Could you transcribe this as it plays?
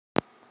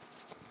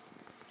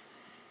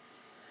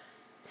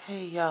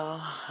Hey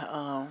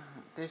y'all,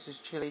 this is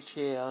Chili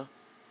Chill.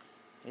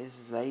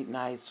 It's late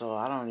night, so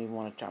I don't even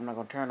want to. I'm not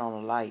gonna turn on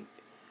the light,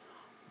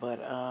 but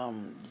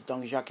as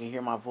long as y'all can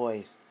hear my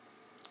voice.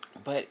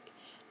 But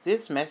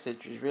this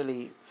message is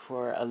really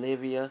for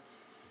Olivia,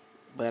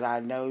 but I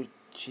know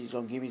she's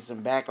gonna give me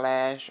some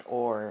backlash,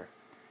 or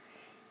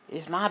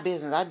it's my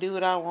business. I do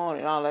what I want,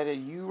 and I'll let it.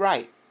 You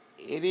right,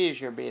 it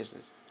is your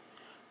business,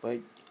 but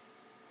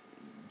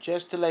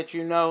just to let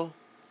you know,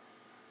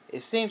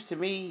 it seems to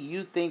me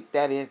you think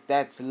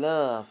that's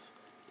love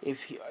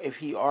if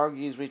he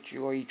argues with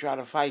you or he try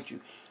to fight you.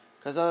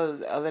 Because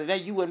other than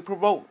that, you wouldn't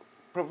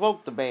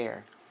provoke the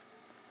bear.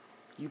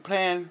 You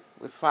playing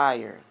with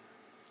fire.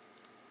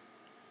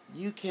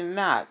 You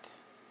cannot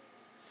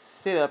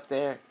sit up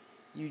there.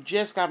 You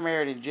just got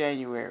married in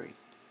January.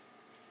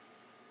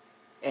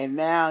 And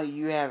now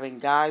you having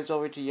guys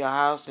over to your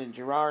house and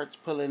Gerard's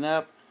pulling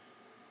up.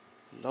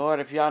 Lord,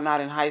 if y'all not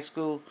in high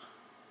school,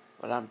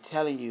 but I'm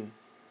telling you,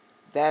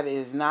 that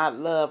is not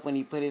love when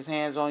he put his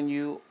hands on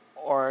you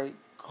or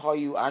call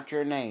you out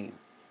your name.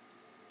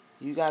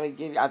 You gotta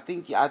get. I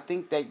think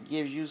that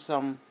gives you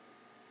some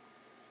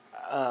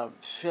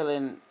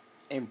feeling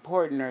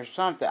important or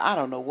something. I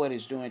don't know what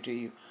it's doing to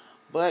you,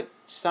 but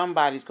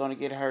somebody's gonna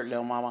get hurt,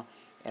 little mama,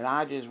 and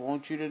I just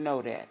want you to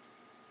know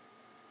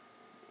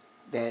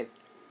that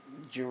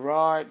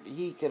Gerard,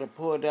 he could have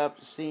pulled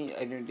up, seen,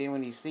 and then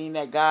when he seen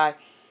that guy,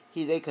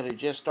 they could have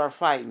just started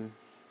fighting.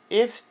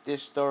 If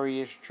this story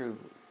is true,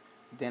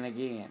 then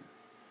again,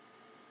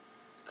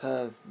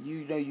 cause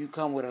you know you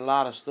come with a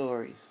lot of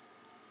stories.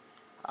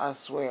 I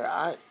swear,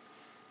 I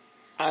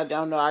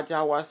don't know.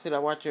 I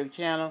watch your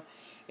channel,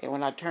 and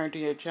when I turn to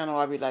your channel,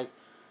 I'll be like,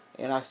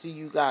 and I see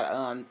you got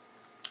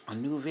a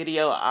new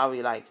video. I'll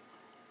be like,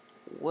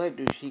 what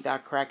do she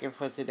got cracking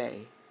for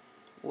today?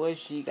 What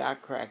she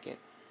got cracking?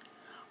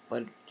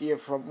 But yeah,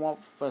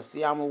 but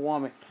see, I'm a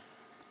woman,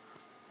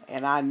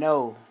 and I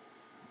know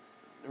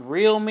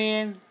real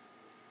men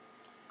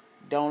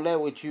don't let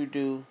what you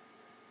do,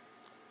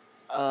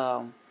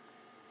 um,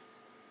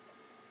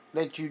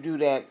 let you do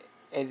that,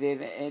 and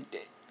then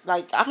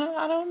like I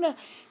don't know,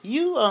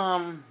 you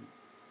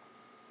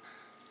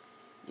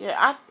yeah,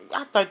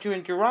 I thought you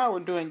and Gerard were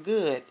doing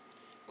good.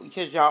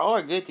 Because y'all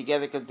are good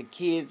together because the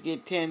kids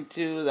get tend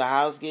to, the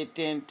house get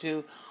tend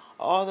to,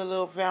 all the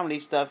little family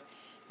stuff,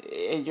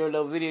 and your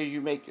little videos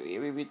you make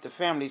with the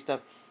family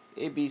stuff,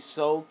 it'd be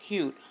so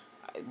cute.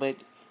 But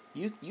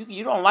you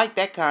don't like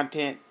that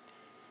content.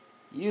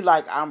 You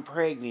like I'm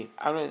pregnant.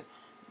 I mean,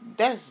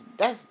 that is.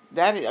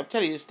 I'm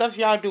telling you, the stuff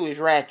y'all do is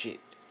ratchet.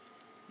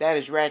 That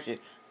is ratchet.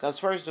 Because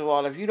first of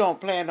all, if you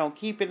don't plan on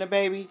keeping the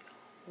baby,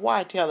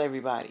 why tell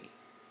everybody?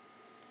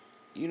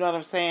 You know what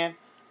I'm saying?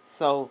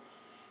 So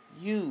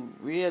you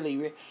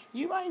really,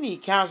 you might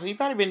need counseling. You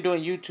probably been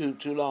doing YouTube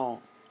too long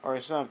or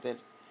something.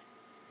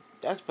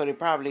 That's what it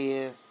probably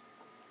is.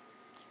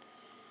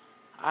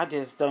 I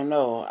just don't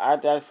know. I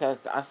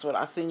swear,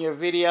 I seen your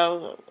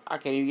video. I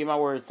can't even get my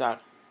words out.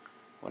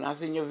 When I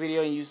seen your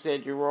video and you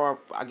said Gerard,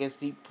 I guess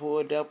he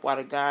pulled up while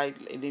the guy,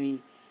 and then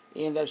he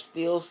ended up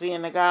still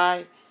seeing the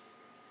guy.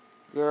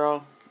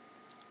 Girl,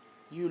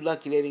 you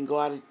lucky they didn't go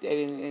out.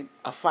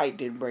 A fight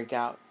didn't break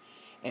out.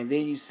 And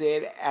then you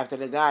said after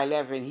the guy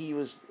left and he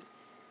was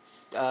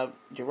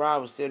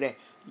Gerard was still there.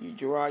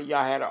 Gerard,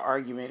 y'all had an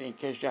argument and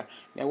catch y'all.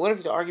 Now, what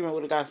if the argument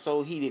would have got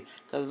so heated?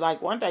 Because,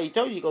 like, one day he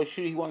told you to go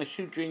shoot, he want to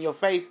shoot you in your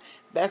face.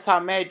 That's how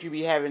mad you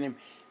be having him.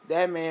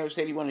 That man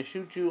said he want to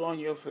shoot you on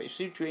your face,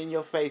 shoot you in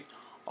your face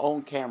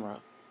on camera.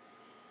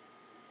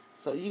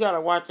 So you got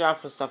to watch out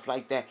for stuff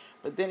like that.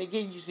 But then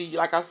again, you see,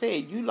 like I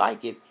said, you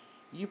like it.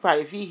 You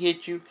probably, if he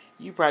hit you,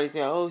 you probably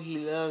say, oh, he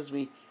loves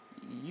me.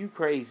 You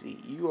crazy.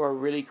 You are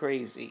really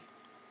crazy.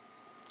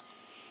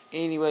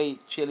 Anyway,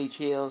 Chili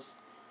Chills.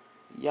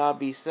 Y'all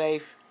be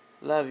safe.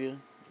 Love you.